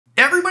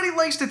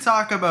likes to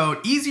talk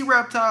about easy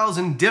reptiles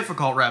and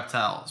difficult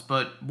reptiles,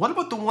 but what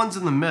about the ones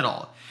in the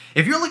middle?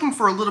 If you're looking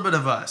for a little bit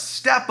of a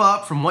step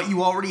up from what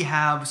you already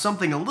have,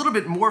 something a little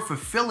bit more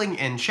fulfilling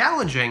and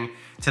challenging,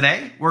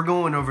 today we're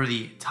going over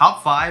the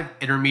top 5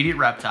 intermediate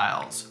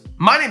reptiles.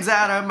 My name's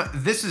Adam,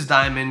 this is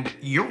Diamond,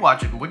 you're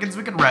watching Wickens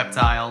Wicked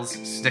Reptiles,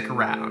 stick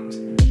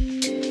around.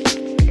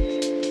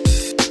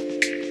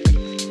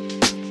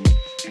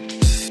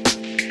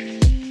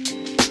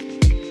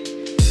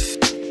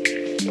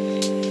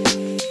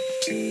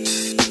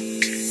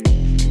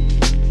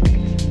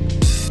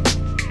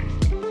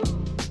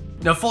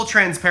 Now, full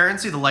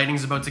transparency, the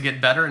lighting's about to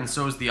get better and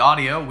so is the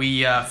audio.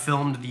 We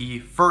filmed the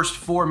first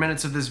 4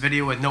 minutes of this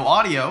video with no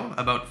audio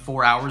about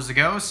 4 hours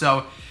ago.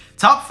 So,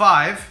 top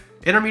 5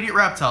 intermediate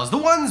reptiles. The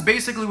ones,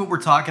 basically what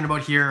we're talking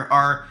about here,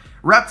 are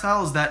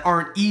reptiles that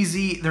aren't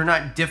easy, they're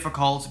not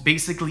difficult.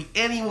 Basically,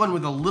 anyone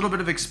with a little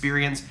bit of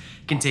experience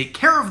can take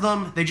care of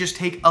them. They just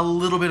take a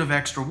little bit of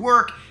extra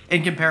work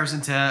in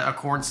comparison to a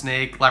corn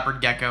snake, leopard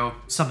gecko,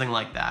 something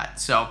like that.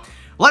 So,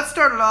 let's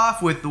start it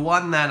off with the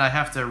one that I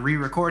have to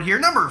re-record here.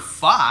 Number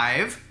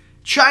 5,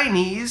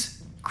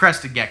 Chinese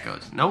crested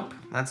geckos. Nope,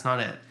 that's not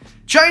it.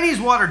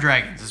 Chinese water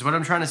dragons is what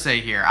I'm trying to say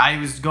here. I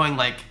was going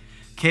like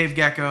cave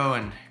gecko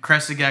and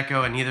crested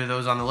gecko and neither of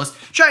those on the list.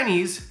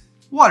 Chinese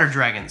water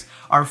dragons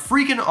are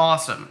freaking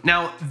awesome.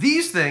 Now,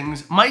 these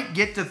things might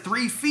get to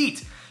 3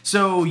 feet.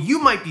 So you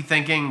might be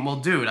thinking, well,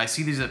 dude, I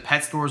see these at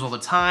pet stores all the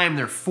time.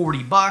 They're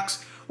 40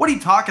 bucks. What are you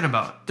talking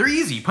about? They're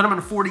easy. You put them in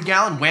a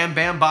 40-gallon, wham,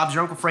 bam, Bob's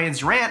your Uncle Fran's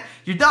your aunt,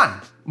 you're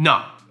done.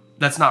 No,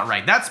 that's not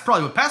right. That's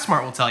probably what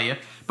PetSmart will tell you,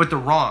 but they're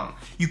wrong.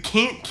 You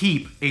can't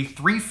keep a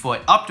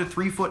 3-foot, up to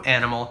 3-foot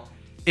animal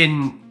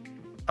in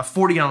a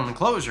 40-gallon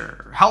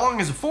enclosure. How long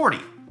is a 40?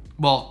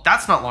 Well,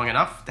 that's not long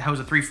enough to house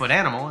a 3-foot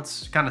animal.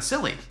 It's kind of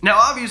silly. Now,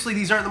 obviously,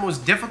 these aren't the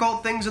most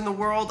difficult things in the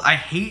world. I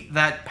hate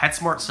that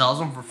PetSmart sells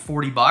them for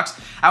 40 bucks.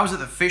 I was at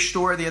the fish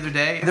store the other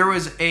day. There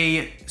was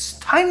a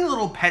tiny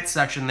little pet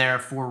section there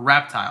for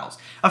reptiles.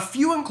 A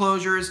few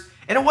enclosures,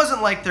 and it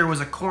wasn't like there was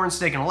a corn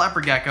snake and a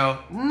leopard gecko.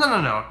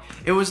 No.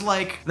 It was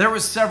like there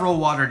was several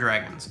water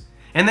dragons,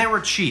 and they were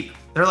cheap.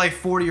 They're like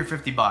 40 or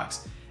 50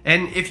 bucks.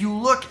 And if you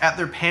look at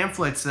their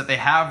pamphlets that they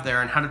have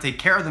there and how to take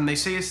care of them, they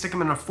say you stick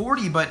them in a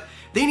 40, but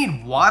they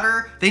need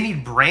water, they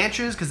need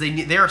branches, because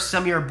they are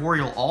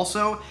semi-arboreal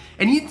also,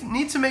 and you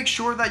need to make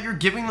sure that you're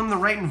giving them the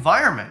right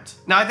environment.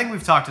 Now, I think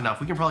we've talked enough.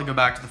 We can probably go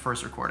back to the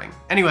first recording.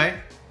 Anyway,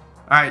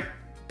 all right,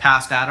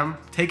 past Adam,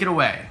 take it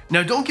away.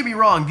 Now, don't get me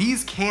wrong,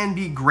 these can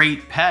be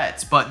great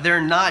pets, but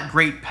they're not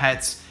great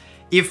pets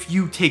if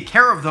you take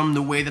care of them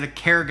the way that a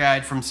care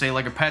guide from, say,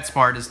 like a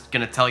PetSmart is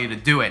gonna tell you to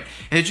do it.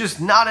 It's just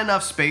not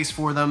enough space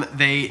for them.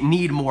 They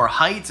need more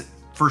height,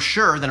 for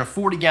sure, than a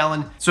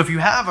 40-gallon. So if you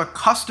have a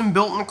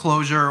custom-built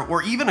enclosure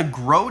or even a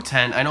grow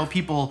tent, I know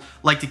people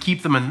like to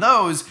keep them in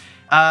those,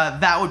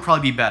 that would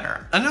probably be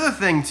better. Another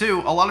thing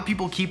too, a lot of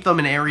people keep them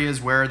in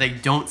areas where they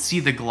don't see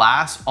the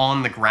glass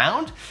on the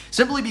ground,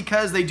 simply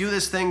because they do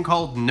this thing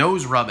called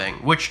nose rubbing,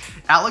 which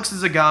Alex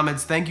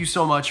Zagamids, thank you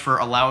so much for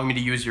allowing me to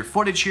use your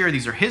footage here.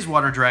 These are his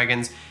water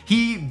dragons.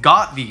 He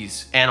got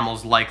these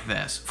animals like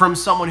this from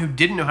someone who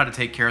didn't know how to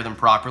take care of them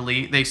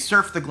properly. They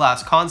surfed the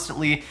glass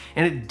constantly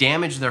and it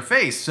damaged their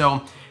face.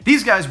 So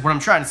these guys, what I'm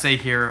trying to say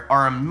here,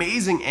 are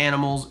amazing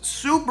animals,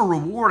 super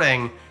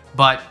rewarding,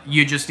 but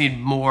you just need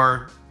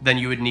more than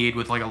you would need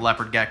with like a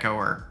leopard gecko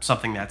or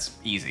something that's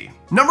easy.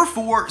 Number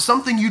 4,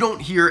 something you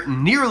don't hear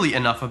nearly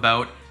enough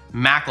about,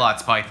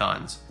 Macklot's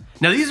pythons.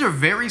 Now, these are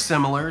very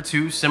similar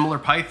to similar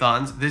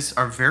pythons. These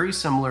are very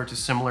similar to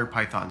similar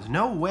pythons.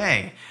 No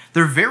way.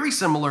 They're very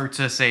similar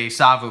to, say,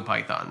 Savu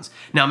pythons.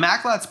 Now,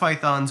 Macklot's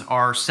pythons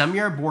are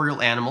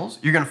semi-arboreal animals.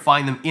 You're gonna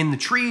find them in the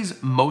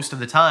trees most of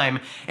the time,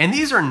 and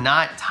these are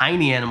not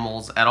tiny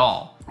animals at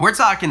all. We're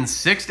talking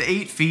 6 to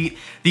 8 feet.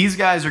 These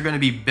guys are gonna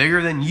be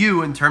bigger than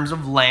you in terms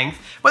of length,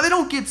 but they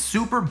don't get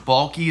super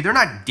bulky. They're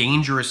not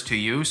dangerous to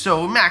you,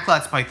 so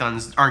Macklot's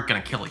pythons aren't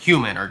gonna kill a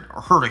human or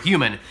hurt a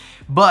human.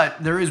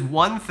 But there is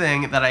one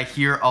thing that I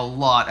hear a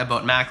lot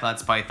about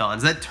Macklot's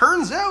pythons that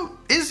turns out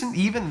isn't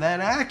even that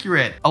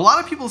accurate. A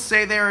lot of people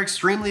say they're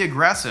extremely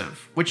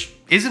aggressive, which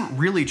isn't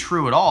really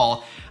true at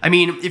all. I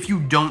mean, if you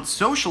don't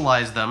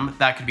socialize them,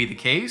 that could be the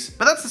case,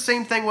 but that's the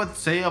same thing with,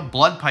 say, a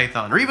blood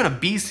python or even a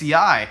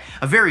BCI,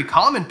 a very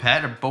common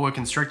pet, a boa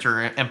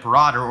constrictor,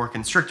 imperator, or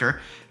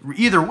constrictor.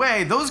 Either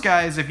way, those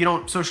guys, if you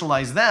don't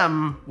socialize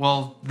them,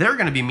 well, they're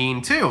gonna be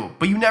mean too,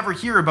 but you never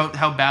hear about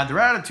how bad their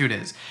attitude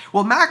is.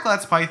 Well,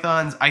 Macklot's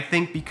pythons, I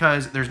think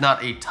because there's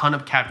not a ton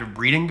of captive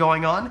breeding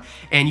going on,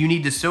 and you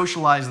need to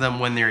socialize them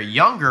when they're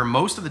younger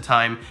most of the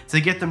time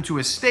to get them to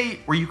a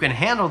state where you can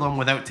handle them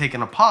without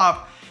taking a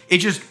pop,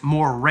 it's just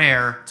more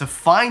rare to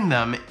find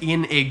them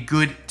in a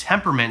good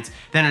temperament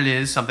than it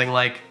is something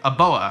like a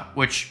boa,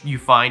 which you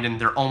find and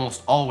they're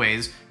almost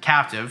always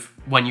captive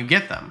when you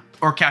get them.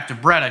 Or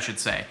captive bred, I should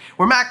say.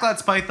 Where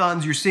Macklot's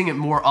pythons, you're seeing it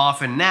more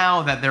often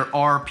now that there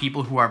are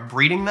people who are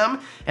breeding them,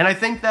 and I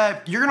think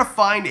that you're gonna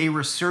find a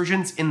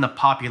resurgence in the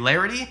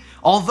popularity,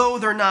 although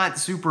they're not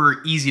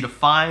super easy to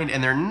find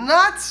and they're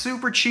not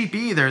super cheap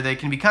either. They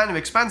can be kind of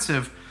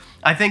expensive.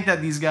 I think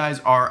that these guys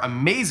are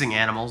amazing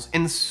animals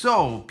and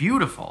so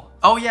beautiful.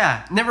 Oh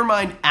yeah, never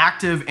mind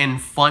active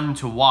and fun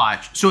to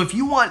watch. So if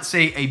you want,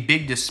 say, a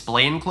big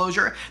display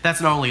enclosure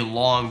that's not only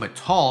long but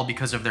tall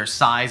because of their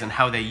size and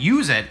how they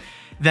use it,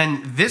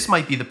 then this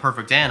might be the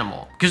perfect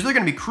animal, because they're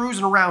going to be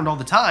cruising around all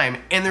the time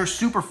and they're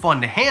super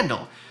fun to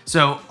handle.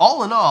 So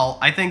all in all,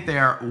 I think they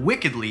are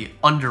wickedly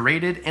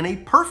underrated and a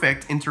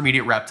perfect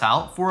intermediate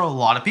reptile for a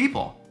lot of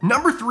people.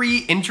 Number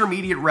 3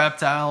 intermediate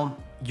reptile,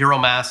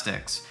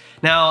 Uromastyx.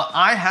 Now,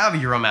 I have a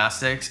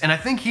Uromastyx, and I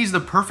think he's the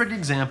perfect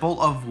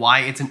example of why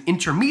it's an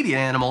intermediate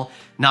animal,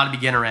 not a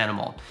beginner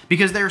animal,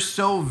 because they're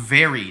so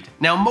varied.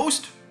 Now,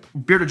 most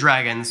bearded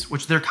dragons,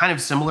 which they're kind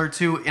of similar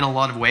to in a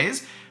lot of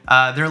ways,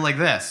 they're like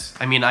this.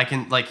 I mean,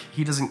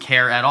 he doesn't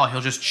care at all.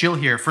 He'll just chill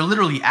here for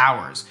literally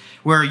hours.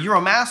 Where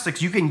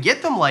Uromastyx, you can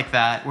get them like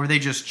that, where they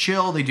just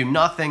chill, they do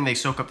nothing, they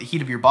soak up the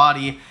heat of your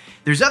body.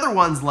 There's other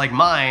ones like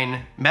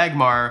mine,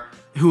 Magmar,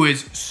 who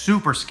is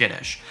super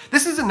skittish.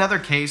 This is another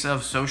case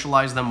of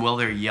socialize them while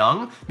they're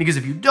young, because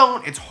if you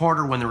don't, it's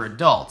harder when they're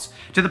adults.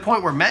 To the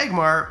point where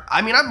Magmar,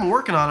 I mean, I've been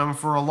working on him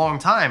for a long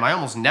time. I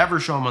almost never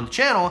show him on the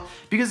channel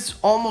because it's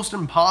almost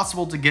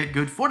impossible to get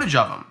good footage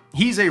of him.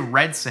 He's a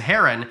red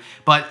Saharan,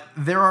 but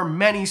there are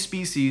many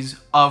species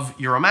of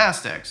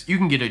Uromastyx. You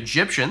can get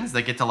Egyptians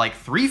that get to like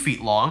 3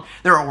 feet long.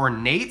 There are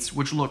ornates,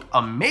 which look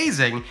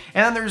amazing,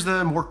 and then there's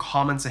the more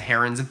common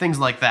Saharans and things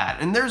like that.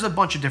 And there's a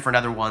bunch of different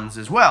other ones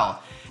as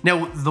well.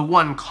 Now, the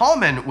one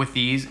common with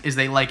these is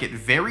they like it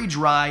very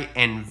dry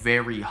and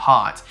very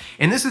hot.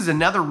 And this is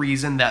another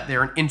reason that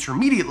they're an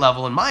intermediate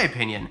level, in my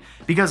opinion,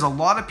 because a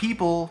lot of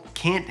people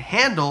can't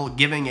handle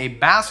giving a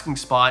basking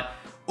spot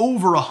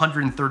over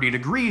 130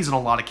 degrees in a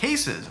lot of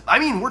cases. I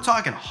mean, we're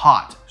talking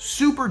hot,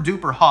 super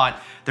duper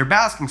hot, their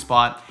basking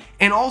spot,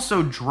 and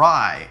also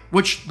dry,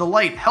 which the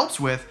light helps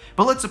with.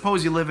 But let's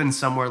suppose you live in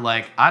somewhere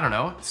like, I don't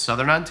know,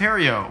 Southern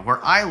Ontario,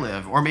 where I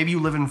live, or maybe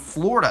you live in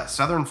Florida,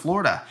 Southern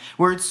Florida,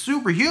 where it's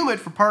super humid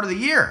for part of the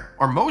year,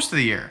 or most of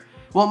the year.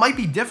 Well, it might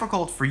be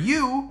difficult for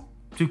you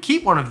to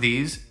keep one of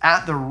these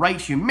at the right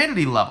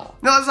humidity level.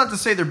 Now, that's not to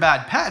say they're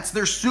bad pets.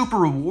 They're super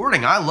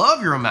rewarding. I love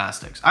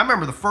Uromastyx. I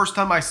remember the first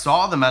time I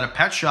saw them at a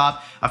pet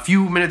shop a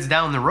few minutes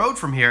down the road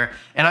from here,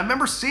 and I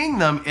remember seeing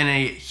them in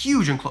a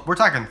huge enclosure. We're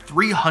talking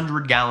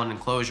 300-gallon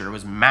enclosure. It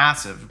was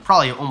massive,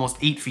 probably almost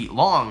 8 feet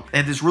long. They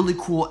had this really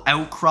cool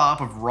outcrop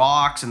of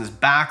rocks and this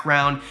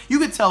background. You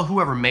could tell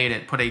whoever made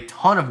it put a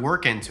ton of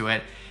work into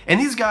it, and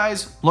these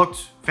guys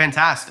looked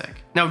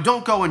fantastic. Now,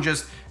 don't go and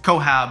just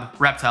cohab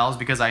reptiles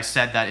because I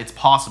said that it's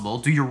possible.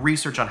 Do your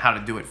research on how to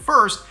do it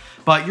first,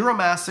 but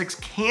Uromastyx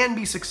can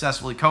be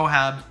successfully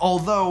cohabbed,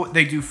 although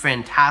they do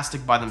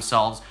fantastic by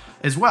themselves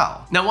as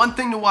well. Now, one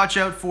thing to watch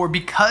out for,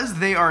 because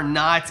they are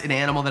not an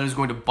animal that is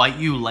going to bite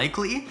you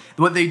likely,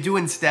 what they do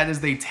instead is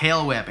they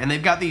tail whip, and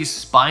they've got these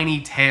spiny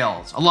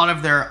tails. A lot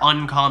of their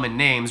uncommon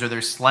names or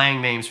their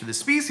slang names for the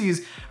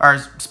species are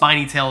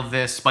spiny tail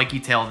this, spiky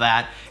tail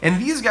that,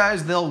 and these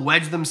guys, they'll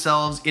wedge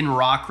themselves in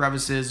rock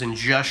crevices and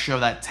just show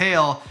that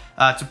tail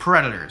to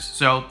predators.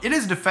 So it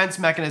is a defense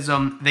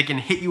mechanism. They can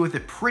hit you with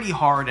it pretty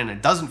hard and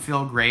it doesn't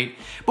feel great.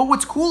 But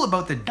what's cool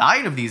about the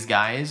diet of these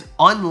guys,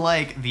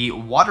 unlike the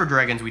water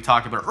dragons we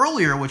talked about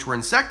earlier, which were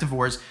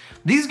insectivores,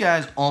 these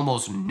guys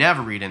almost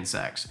never eat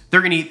insects.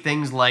 They're gonna eat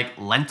things like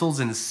lentils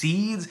and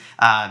seeds.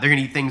 They're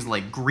gonna eat things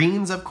like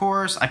greens, of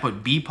course. I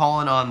put bee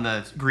pollen on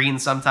the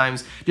greens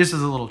sometimes just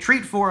as a little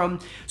treat for them.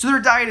 So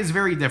their diet is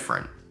very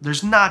different.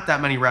 There's not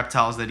that many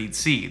reptiles that eat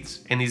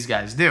seeds, and these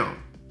guys do.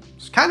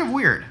 It's kind of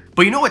weird.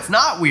 But you know what's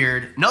not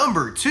weird?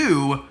 Number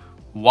 2,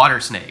 water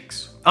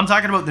snakes. I'm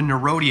talking about the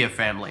Nerodia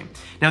family.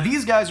 Now,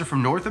 these guys are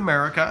from North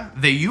America.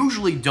 They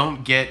usually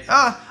don't get,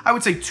 I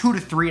would say 2 to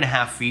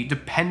 3.5 feet,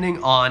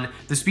 depending on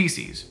the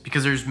species,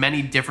 because there's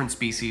many different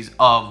species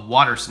of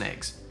water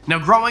snakes. Now,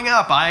 growing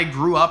up, I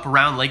grew up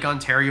around Lake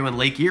Ontario and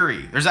Lake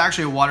Erie. There's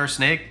actually a water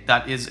snake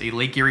that is a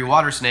Lake Erie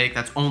water snake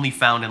that's only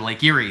found in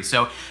Lake Erie.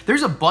 So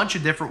there's a bunch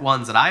of different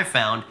ones that I've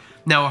found.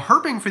 Now,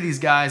 herping for these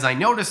guys, I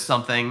noticed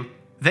something.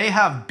 They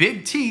have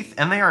big teeth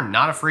and they are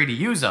not afraid to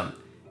use them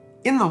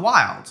in the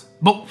wild.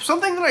 But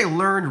something that I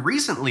learned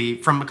recently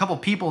from a couple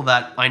people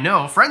that I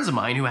know, friends of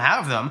mine who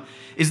have them,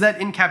 is that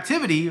in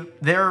captivity,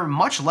 they're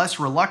much less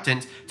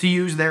reluctant to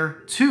use their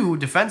 2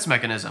 defense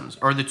mechanisms,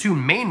 or the 2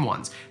 main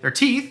ones. Their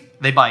teeth,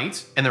 they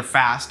bite, and they're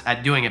fast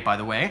at doing it, by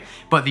the way.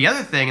 But the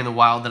other thing in the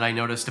wild that I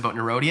noticed about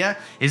Nerodia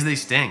is they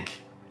stink.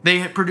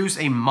 They produce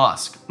a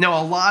musk.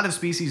 Now, a lot of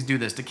species do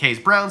this. Decay's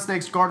brown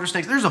snakes, garter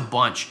snakes, there's a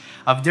bunch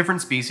of different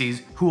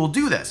species who will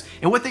do this.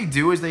 And what they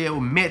do is they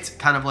emit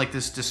kind of like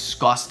this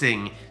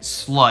disgusting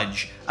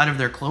sludge out of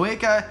their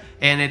cloaca,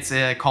 and it's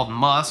called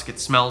musk. It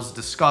smells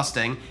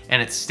disgusting,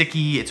 and it's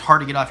sticky, it's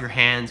hard to get off your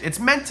hands. It's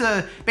meant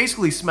to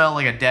basically smell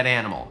like a dead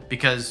animal,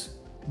 because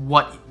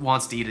what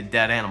wants to eat a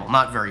dead animal?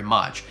 Not very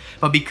much.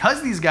 But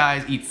because these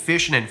guys eat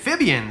fish and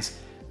amphibians,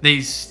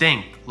 they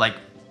stink like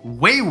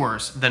way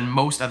worse than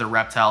most other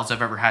reptiles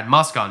I've ever had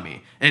musk on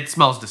me. It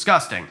smells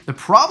disgusting. The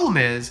problem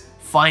is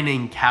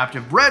finding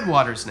captive bred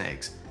water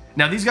snakes.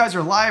 Now these guys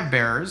are live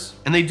bearers,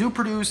 and they do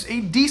produce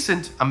a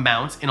decent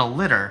amount in a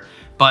litter,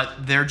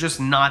 but they're just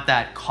not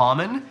that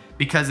common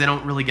because they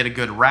don't really get a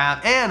good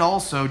rap, and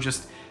also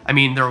just, I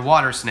mean, they're a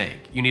water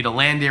snake. You need a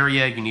land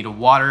area, you need a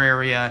water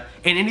area,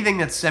 and anything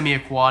that's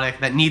semi-aquatic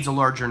that needs a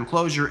larger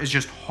enclosure is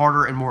just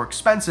harder and more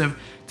expensive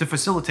to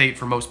facilitate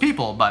for most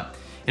people. But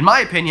in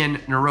my opinion,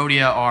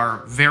 Nerodia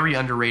are very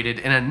underrated,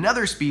 and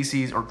another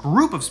species or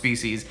group of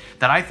species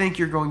that I think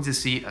you're going to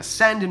see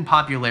ascend in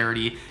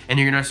popularity, and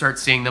you're going to start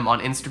seeing them on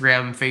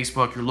Instagram,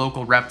 Facebook, your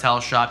local reptile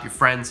shop, your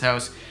friend's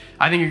house.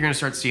 I think you're going to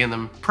start seeing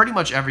them pretty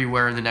much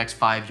everywhere in the next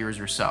 5 years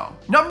or so.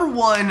 Number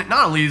one,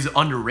 not only is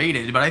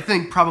underrated, but I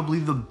think probably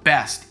the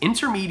best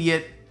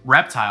intermediate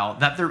reptile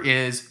that there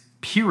is,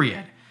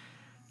 period.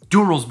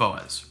 Dumerul's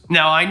boas.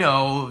 Now, I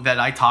know that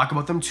I talk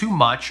about them too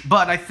much,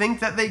 but I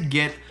think that they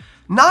get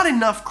not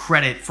enough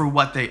credit for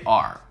what they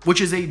are,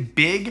 which is a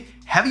big,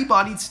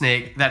 heavy-bodied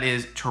snake that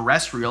is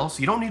terrestrial,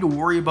 so you don't need to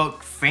worry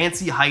about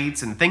fancy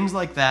heights and things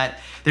like that.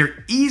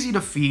 They're easy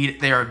to feed,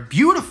 they are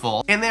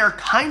beautiful, and they are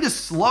kind of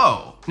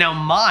slow. Now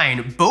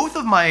mine, both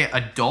of my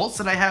adults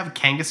that I have,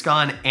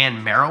 Kangaskhan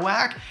and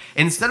Marowak,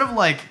 instead of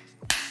like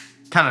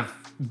kind of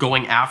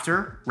going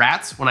after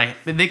rats,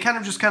 they kind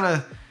of just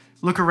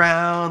look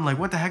around, like,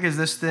 what the heck is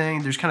this thing?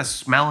 They're just kind of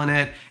smelling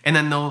it, and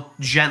then they'll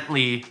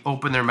gently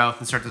open their mouth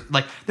and start to,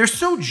 like, they're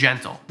so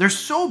gentle. They're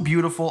so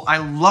beautiful. I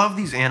love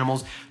these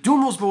animals.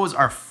 Dumerul's boas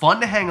are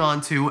fun to hang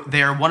on to.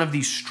 They are one of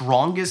the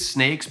strongest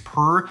snakes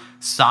per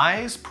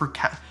size,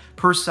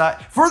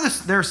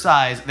 their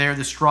size, they're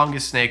the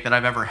strongest snake that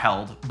I've ever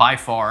held, by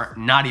far,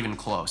 not even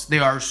close. They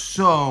are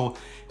so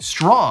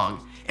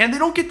strong. And they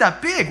don't get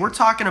that big. We're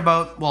talking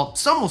about, well,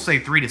 some will say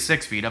 3 to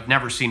 6 feet. I've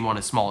never seen one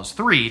as small as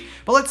 3,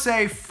 but let's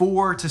say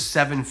 4 to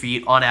 7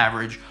 feet on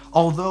average,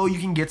 although you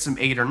can get some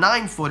 8 or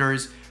 9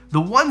 footers.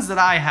 The ones that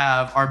I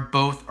have are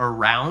both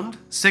around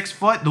 6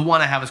 foot. The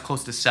one I have is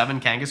close to 7.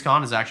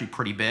 Kangaskhan is actually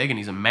pretty big, and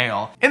he's a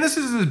male. And this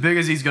is as big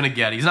as he's gonna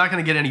get. He's not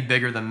gonna get any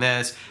bigger than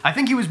this. I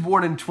think he was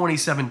born in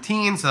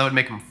 2017, so that would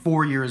make him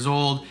 4 years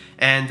old.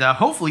 And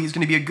hopefully he's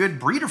gonna be a good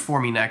breeder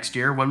for me next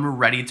year when we're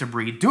ready to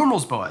breed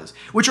Dumerul's boas,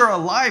 which are a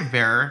live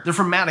bearer. They're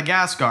from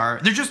Madagascar.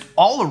 They're just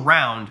all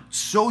around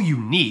so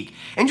unique.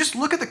 And just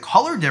look at the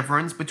color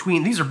difference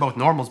between, these are both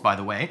normals, by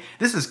the way.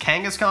 This is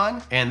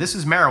Kangaskhan, and this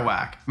is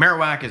Marowak.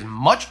 Marowak is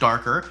much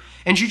darker,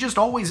 and she just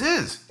always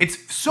is.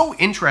 It's so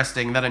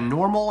interesting that a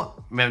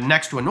normal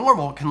next to a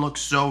normal can look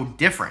so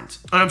different.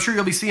 And I'm sure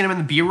you'll be seeing them in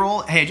the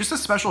B-roll. Hey, just a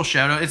special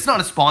shout out. It's not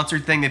a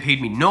sponsored thing. They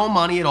paid me no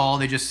money at all.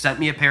 They just sent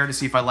me a pair to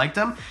see if I liked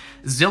them.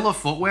 Zilla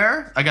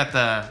footwear. I got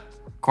the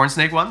corn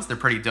snake ones. They're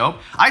pretty dope.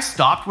 I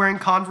stopped wearing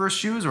Converse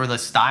shoes or the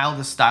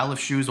style of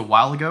shoes a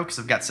while ago because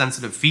I've got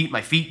sensitive feet.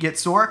 My feet get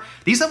sore.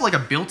 These have like a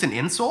built-in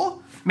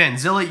insole. Man,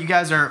 Zilla, you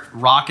guys are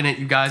rocking it.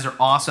 You guys are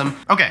awesome.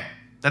 Okay.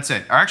 That's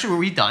it. Or actually, were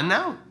we done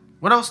now?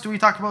 What else do we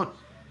talk about?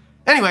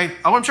 Anyway,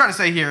 what I'm trying to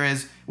say here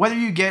is, whether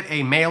you get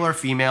a male or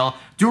female,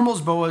 Dumerul's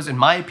boas, in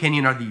my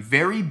opinion, are the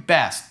very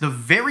best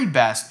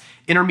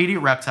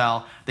intermediate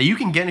reptile that you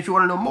can get. And if you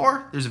want to know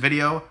more, there's a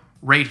video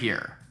right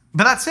here.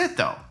 But that's it,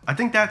 though. I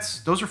think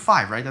those are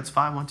 5, right? That's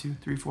 5, 1, 2,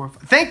 3, 4,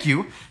 5. Thank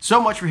you so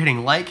much for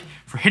hitting like,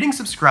 for hitting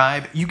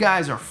subscribe. You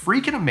guys are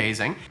freaking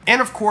amazing.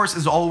 And of course,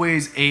 as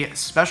always, a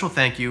special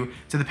thank you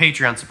to the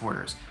Patreon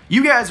supporters.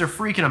 You guys are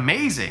freaking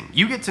amazing.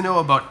 You get to know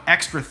about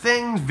extra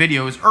things,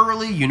 videos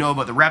early. You know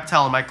about the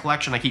reptile in my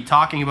collection I keep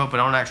talking about,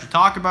 but I don't actually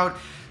talk about.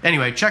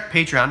 Anyway, check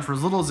Patreon. For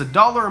as little as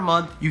 $1 a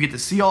month, you get to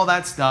see all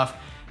that stuff.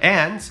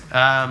 And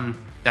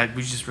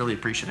we just really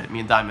appreciate it.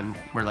 Me and Diamond,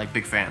 we're like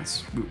big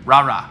fans.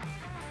 Rah rah.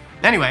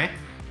 Anyway,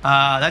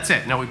 that's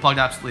it. No, we plugged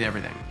absolutely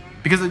everything.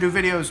 Because I do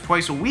videos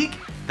twice a week,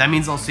 that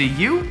means I'll see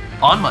you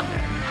on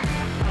Monday.